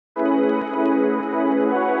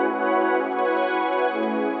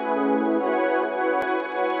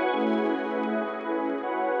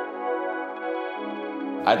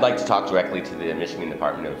I'd like to talk directly to the Michigan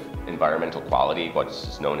Department of Environmental Quality,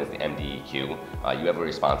 what's known as the MDEQ. You have a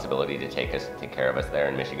responsibility to take care of us there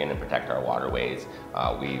in Michigan and protect our waterways.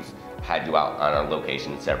 We've had you out on our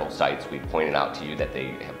location at several sites. We've pointed out to you that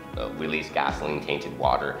they have released gasoline-tainted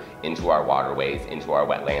water into our waterways, into our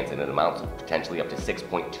wetlands, and it amounts to potentially up to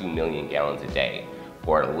 6.2 million gallons a day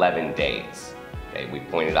for 11 days. Okay, we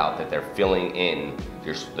pointed out that they're filling in,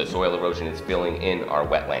 the soil erosion is filling in our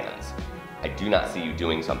wetlands. I do not see you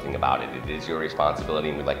doing something about it. It is your responsibility,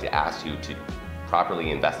 and we'd like to ask you to properly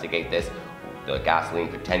investigate this. The gasoline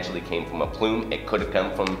potentially came from a plume. It could have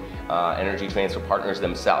come from Energy Transfer Partners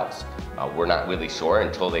themselves. We're not really sure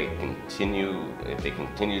until they continue, if they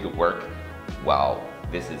continue to work while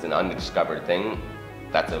this is an undiscovered thing.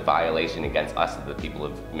 That's a violation against us, the people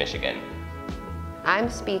of Michigan. I'm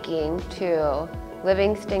speaking to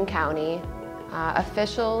Livingston County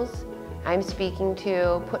officials. I'm speaking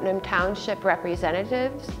to Putnam Township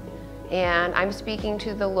representatives, and I'm speaking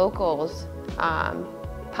to the locals,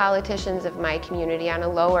 politicians of my community on a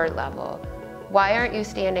lower level. Why aren't you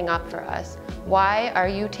standing up for us? Why are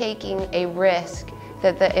you taking a risk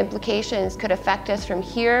that the implications could affect us from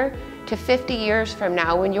here to 50 years from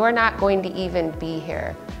now when you're not going to even be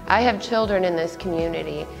here? I have children in this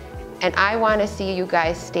community, and I want to see you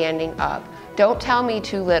guys standing up. Don't tell me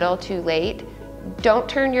too little, too late. Don't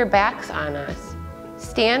turn your backs on us.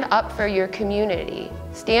 Stand up for your community.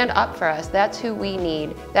 Stand up for us. That's who we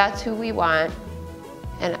need. That's who we want.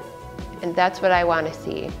 And that's what I want to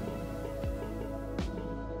see.